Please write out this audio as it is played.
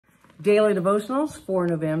Daily Devotionals for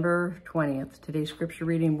November 20th. Today's scripture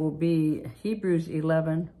reading will be Hebrews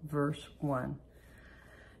 11, verse 1.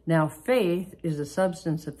 Now faith is the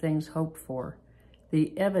substance of things hoped for,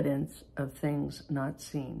 the evidence of things not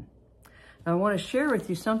seen. Now, I want to share with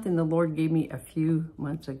you something the Lord gave me a few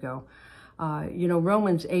months ago.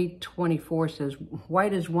 Romans 8:24 says, why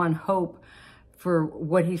does one hope for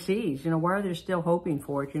what he sees? Why are they still hoping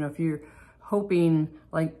for it? If you're hoping,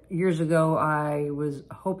 like years ago, I was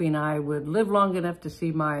hoping I would live long enough to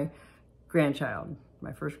see my grandchild,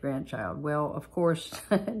 my first grandchild. Well, of course,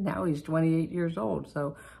 now he's 28 years old.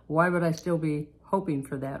 So why would I still be hoping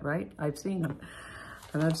for that, right? I've seen him,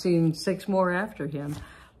 and I've seen 6 more after him.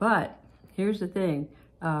 But here's the thing.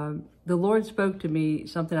 The Lord spoke to me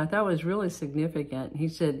something I thought was really significant. He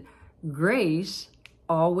said, grace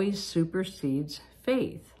always supersedes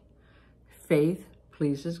faith. Faith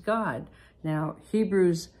pleases God. Now,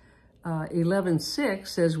 Hebrews 11:6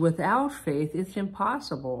 says, without faith, it's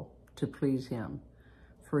impossible to please him.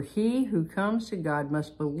 For he who comes to God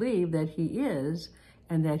must believe that he is,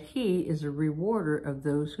 and that he is a rewarder of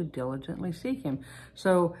those who diligently seek him.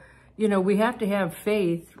 So, we have to have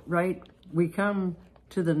faith, right? We come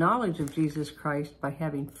to the knowledge of Jesus Christ by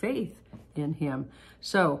having faith in him.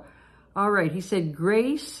 So, all right, he said,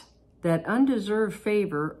 grace, that undeserved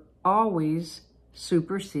favor, always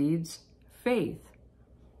supersedes faith.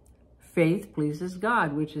 Faith pleases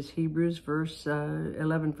God, which is Hebrews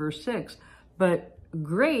 11, verse 6. But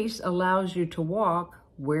grace allows you to walk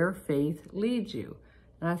where faith leads you.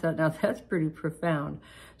 And I thought, now that's pretty profound.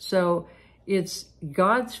 So it's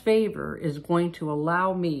God's favor is going to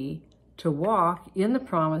allow me to walk in the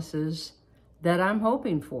promises that I'm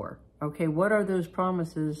hoping for. Okay, what are those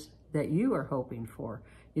promises that you are hoping for?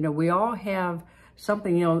 We all have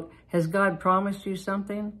something. Has God promised you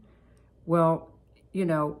something? Well,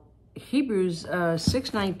 Hebrews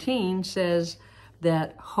 6:19 says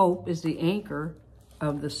that hope is the anchor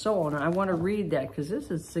of the soul. And I want to read that because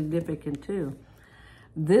this is significant too.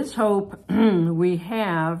 This hope we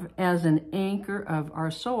have as an anchor of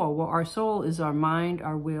our soul. Well, our soul is our mind,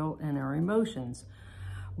 our will, and our emotions,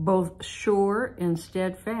 both sure and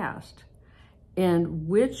steadfast, and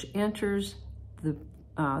which enters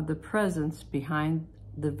the presence behind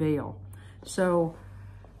the veil. So,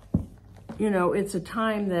 it's a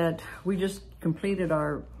time that we just completed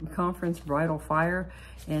our conference, Bridal Fire,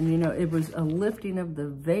 and, it was a lifting of the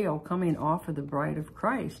veil coming off of the bride of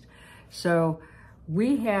Christ. So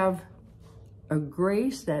we have a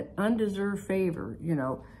grace that undeserved favor,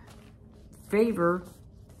 favor,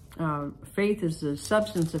 faith is the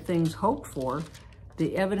substance of things hoped for,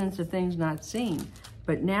 the evidence of things not seen.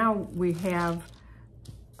 But now we have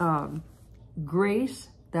grace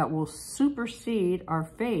that will supersede our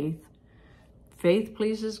faith. Faith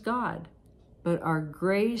pleases God, but our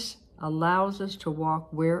grace allows us to walk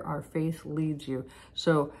where our faith leads you.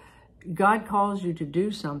 So God calls you to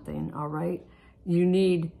do something, all right? You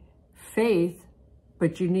need faith,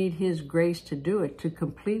 but you need his grace to do it. To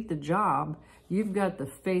complete the job, you've got the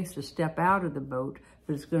faith to step out of the boat,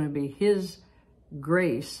 but it's going to be his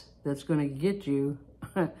grace that's going to get you,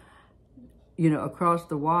 across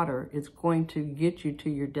the water. It's going to get you to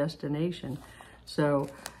your destination. So,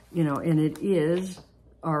 and it is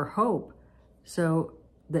our hope. So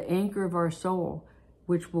the anchor of our soul,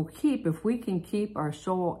 which will keep, if we can keep our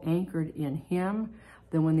soul anchored in him,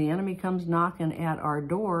 then when the enemy comes knocking at our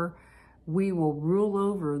door, we will rule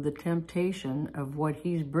over the temptation of what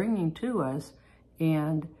he's bringing to us,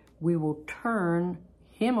 and we will turn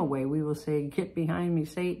him away. We will say, get behind me,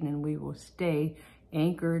 Satan, and we will stay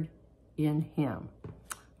anchored in him.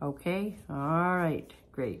 Okay? All right.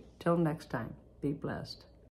 Great. Till next time. Be blessed.